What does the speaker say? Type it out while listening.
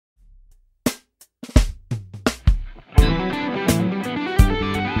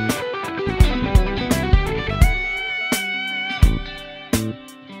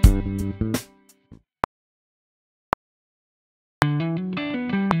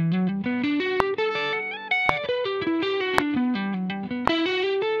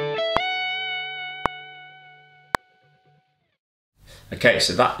Okay,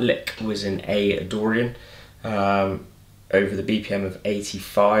 so that lick was in A Dorian, over the BPM of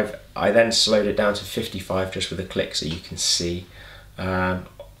 85. I then slowed it down to 55 just with a click so you can see. I'm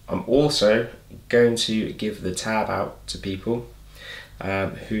also going to give the tab out to people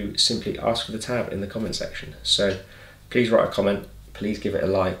who simply ask for the tab in the comment section. So please write a comment, please give it a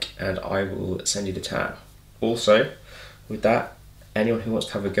like, and I will send you the tab. Also, with that, anyone who wants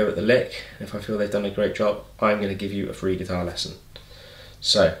to have a go at the lick, if I feel they've done a great job, I'm going to give you a free guitar lesson.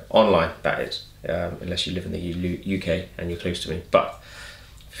 So, online, that is, unless you live in the UK and you're close to me. But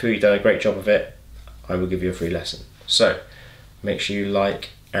if you've done a great job of it, I will give you a free lesson. So, make sure you like,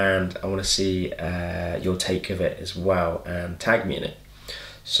 and I want to see your take of it as well, and tag me in it.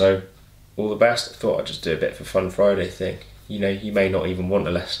 So, all the best. I thought I'd just do a bit of a fun Friday thing. You know, you may not even want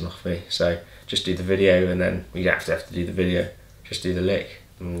a lesson off me, so just do the video, and then you don't have to do the video. Just do the lick,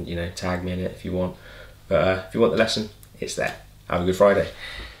 and you know, tag me in it if you want. But if you want the lesson, it's there. Have a good Friday.